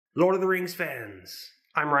Lord of the Rings fans,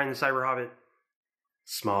 I'm Ryan the Cyber Hobbit.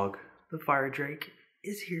 Smaug the Fire Drake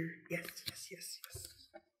is here. Yes.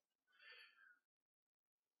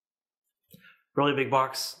 Really big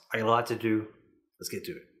box. I got a lot to do. Let's get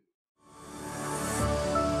to it.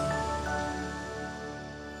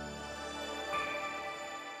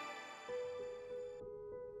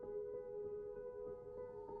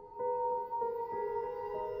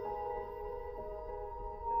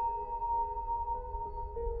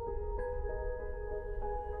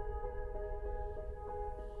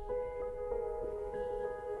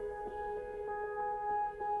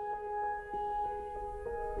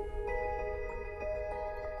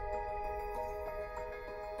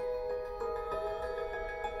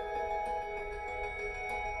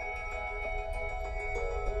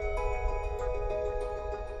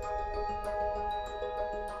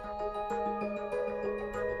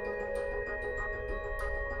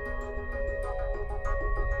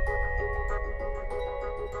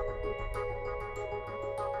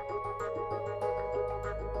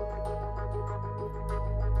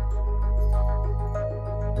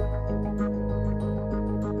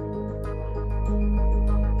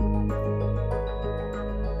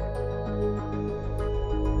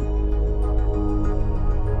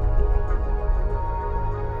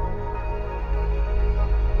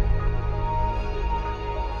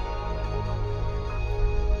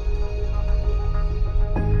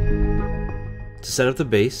 To set up the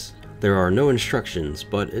base, there are no instructions,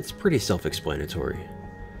 but it's pretty self-explanatory.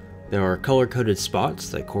 There are color-coded spots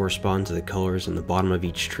that correspond to the colors in the bottom of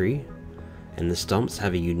each tree, and the stumps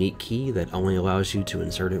have a unique key that only allows you to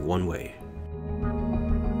insert it one way.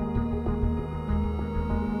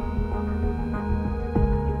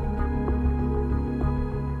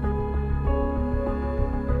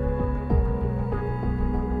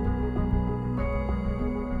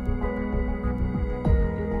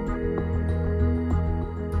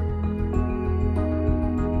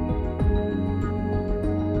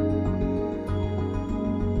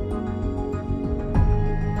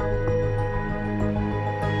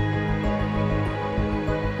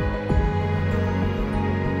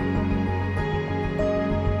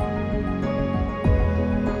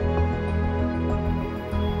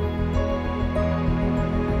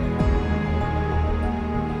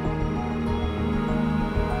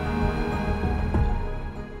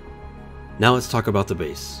 Now let's talk about the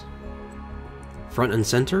base. Front and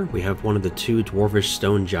center, we have one of the two dwarvish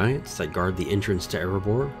stone giants that guard the entrance to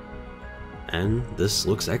Erebor, and this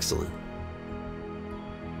looks excellent.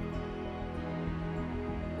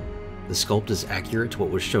 The sculpt is accurate to what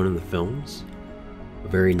was shown in the films, a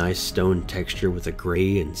very nice stone texture with a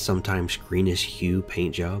gray and sometimes greenish hue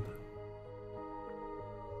paint job.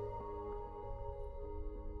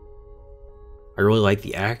 I really like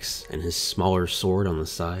the axe and his smaller sword on the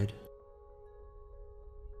side.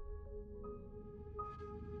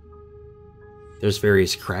 There's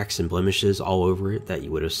various cracks and blemishes all over it that you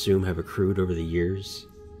would assume have accrued over the years.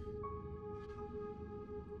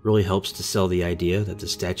 Really helps to sell the idea that the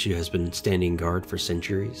statue has been standing guard for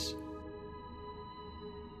centuries.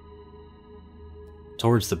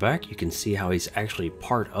 Towards the back, you can see how he's actually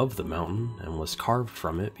part of the mountain and was carved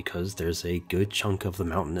from it because there's a good chunk of the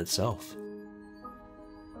mountain itself.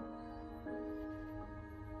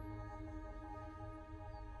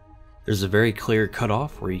 There's a very clear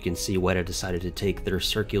cutoff where you can see Weta decided to take their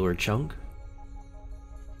circular chunk.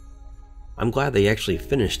 I'm glad they actually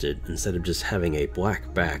finished it instead of just having a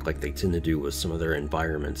black back like they tend to do with some of their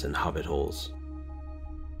environments and Hobbit holes.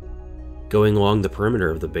 Going along the perimeter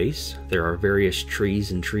of the base, there are various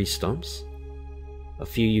trees and tree stumps. A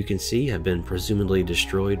few you can see have been presumably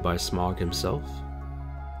destroyed by Smaug himself.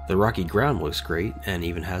 The rocky ground looks great and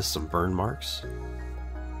even has some burn marks.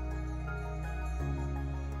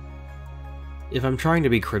 If I'm trying to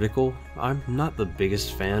be critical, I'm not the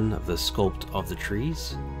biggest fan of the sculpt of the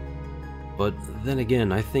trees. But then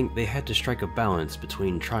again, I think they had to strike a balance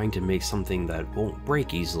between trying to make something that won't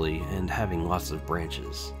break easily and having lots of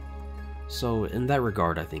branches. So in that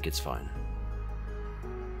regard, I think it's fine.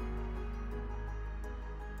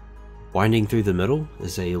 Winding through the middle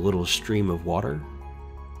is a little stream of water.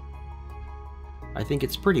 I think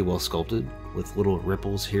it's pretty well sculpted, with little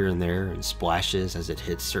ripples here and there and splashes as it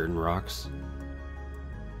hits certain rocks.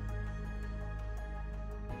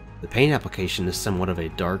 The paint application is somewhat of a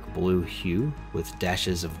dark blue hue, with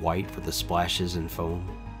dashes of white for the splashes and foam.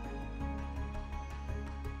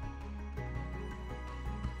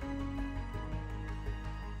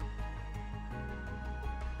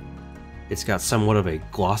 It's got somewhat of a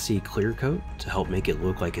glossy clear coat to help make it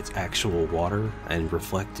look like it's actual water and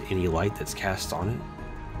reflect any light that's cast on it.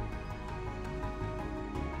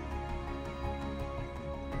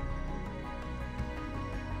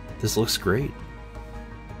 This looks great.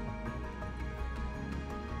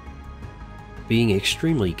 Being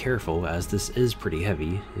extremely careful, as this is pretty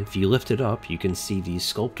heavy, if you lift it up you can see the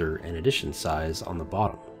Sculptor and edition size on the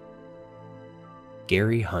bottom.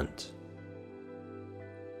 Gary Hunt.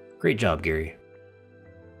 Great job, Gary.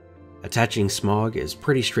 Attaching Smaug is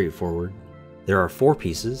pretty straightforward. There are 4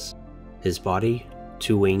 pieces: his body,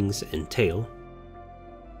 2 wings, and tail.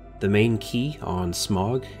 The main key on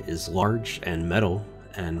Smaug is large and metal,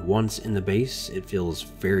 and once in the base it feels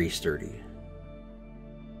very sturdy.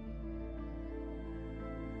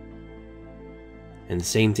 And the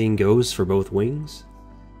same thing goes for both wings.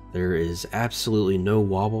 There is absolutely no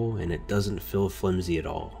wobble and it doesn't feel flimsy at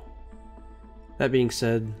all. That being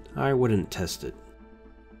said, I wouldn't test it.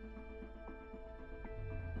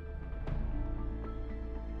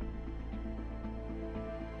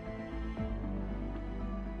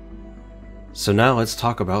 So now let's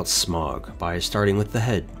talk about Smaug by starting with the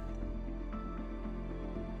head.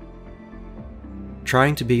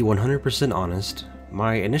 Trying to be 100% honest,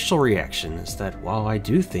 my initial reaction is that while I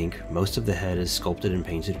do think most of the head is sculpted and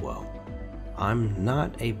painted well, I'm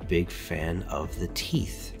not a big fan of the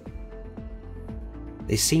teeth.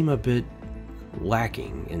 They seem a bit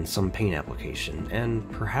lacking in some paint application, and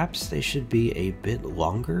perhaps they should be a bit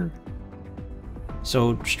longer?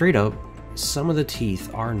 So straight up, some of the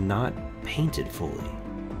teeth are not painted fully.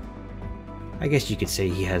 I guess you could say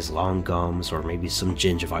he has long gums or maybe some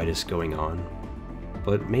gingivitis going on,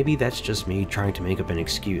 but maybe that's just me trying to make up an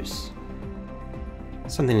excuse.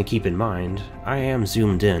 Something to keep in mind, I am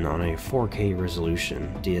zoomed in on a 4K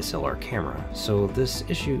resolution DSLR camera, so this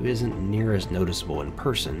issue isn't near as noticeable in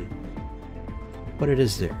person, but it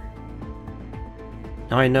is there.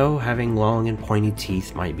 Now I know having long and pointy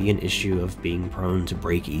teeth might be an issue of being prone to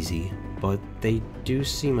break easy, but they do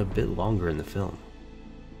seem a bit longer in the film.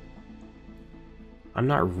 I'm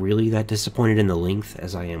not really that disappointed in the length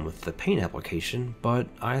as I am with the paint application, but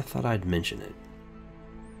I thought I'd mention it.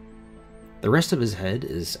 The rest of his head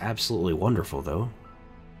is absolutely wonderful though.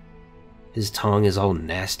 His tongue is all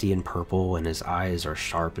nasty and purple and his eyes are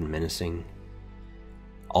sharp and menacing.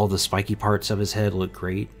 All the spiky parts of his head look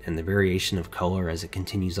great, and the variation of color as it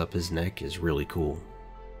continues up his neck is really cool.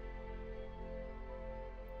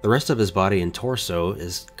 The rest of his body and torso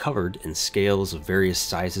is covered in scales of various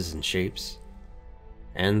sizes and shapes.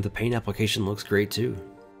 And the paint application looks great too.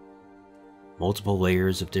 Multiple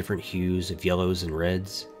layers of different hues of yellows and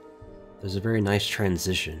reds. There's a very nice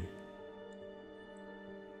transition.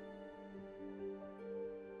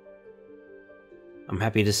 I'm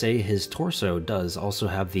happy to say his torso does also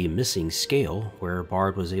have the missing scale, where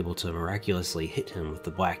Bard was able to miraculously hit him with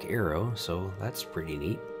the black arrow, so that's pretty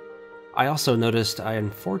neat. I also noticed I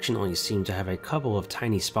unfortunately seem to have a couple of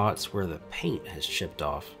tiny spots where the paint has chipped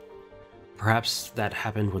off. Perhaps that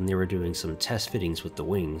happened when they were doing some test fittings with the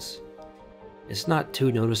wings. It's not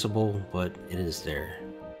too noticeable, but it is there.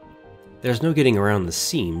 There's no getting around the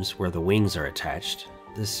seams where the wings are attached.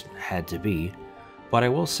 This had to be, but I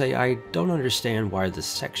will say I don't understand why the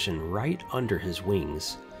section right under his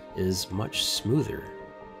wings is much smoother.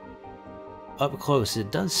 Up close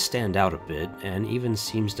it does stand out a bit and even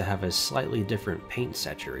seems to have a slightly different paint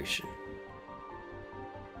saturation.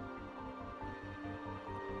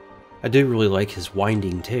 I do really like his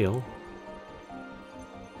winding tail.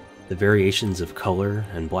 The variations of color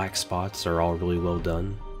and black spots are all really well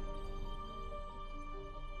done.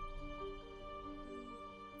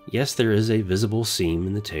 Yes, there is a visible seam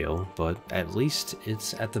in the tail, but at least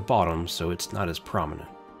it's at the bottom, so it's not as prominent.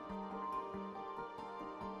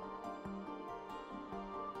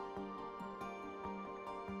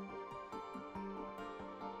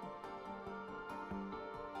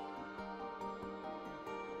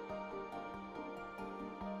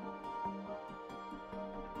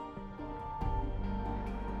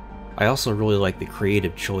 I also really like the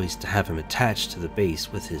creative choice to have him attached to the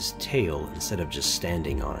base with his tail instead of just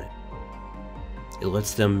standing on it. It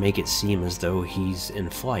lets them make it seem as though he's in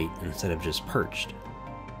flight instead of just perched.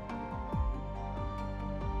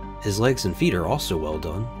 His legs and feet are also well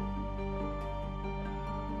done.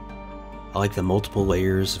 I like the multiple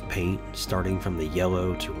layers of paint, starting from the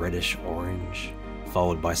yellow to reddish orange,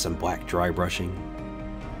 followed by some black dry brushing.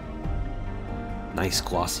 Nice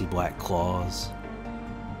glossy black claws.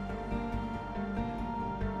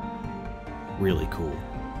 Really cool.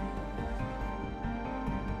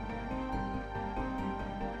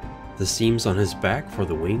 The seams on his back for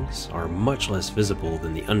the wings are much less visible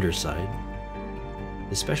than the underside,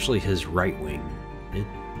 especially his right wing. It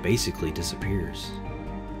basically disappears.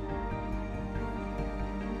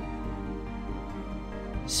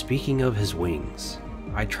 Speaking of his wings,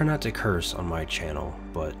 I try not to curse on my channel,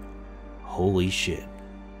 but holy shit.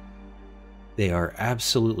 They are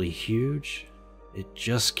absolutely huge. It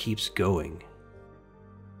just keeps going.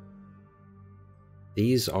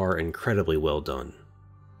 These are incredibly well done.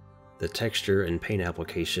 The texture and paint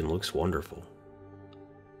application looks wonderful.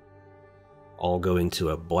 All going to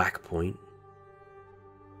a black point.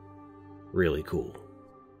 Really cool.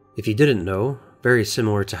 If you didn't know, very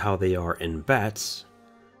similar to how they are in bats,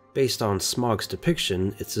 based on Smaug's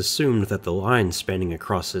depiction, it's assumed that the lines spanning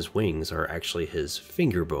across his wings are actually his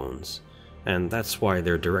finger bones, and that's why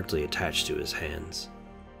they're directly attached to his hands.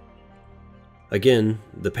 Again,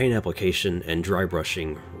 the paint application and dry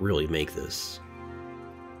brushing really make this.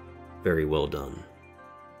 Very well done.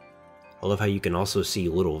 I love how you can also see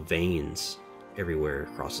little veins everywhere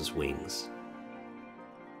across his wings.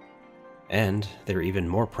 And they're even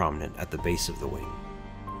more prominent at the base of the wing.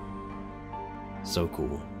 So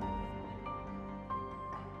cool.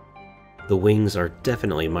 The wings are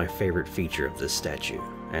definitely my favorite feature of this statue,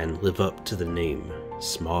 and live up to the name,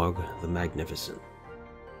 Smaug the Magnificent.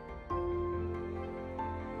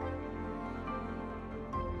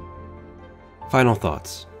 Final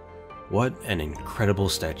thoughts. What an incredible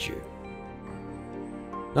statue.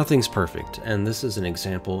 Nothing's perfect, and this is an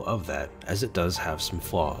example of that, as it does have some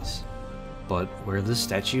flaws. But where this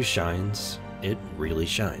statue shines, it really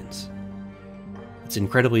shines. It's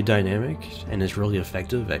incredibly dynamic, and is really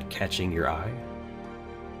effective at catching your eye.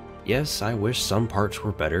 Yes, I wish some parts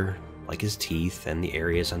were better, like his teeth and the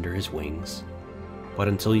areas under his wings. But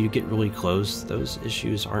until you get really close, those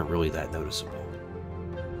issues aren't really that noticeable.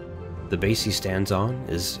 The base he stands on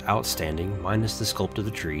is outstanding, minus the sculpt of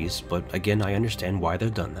the trees, but again I understand why they're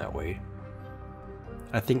done that way.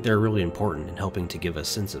 I think they're really important in helping to give a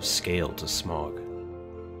sense of scale to Smaug.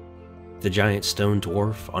 The giant stone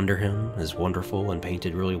dwarf under him is wonderful and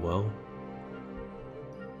painted really well.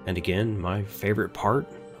 And again, my favorite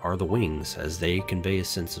part are the wings, as they convey a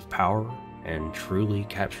sense of power and truly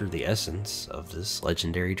capture the essence of this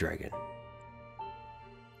legendary dragon.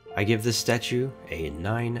 I give this statue a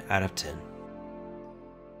 9 out of 10.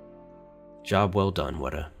 Job well done,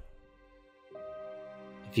 Weta.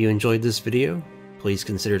 If you enjoyed this video, please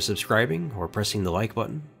consider subscribing or pressing the like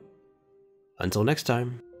button. Until next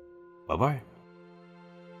time, bye-bye.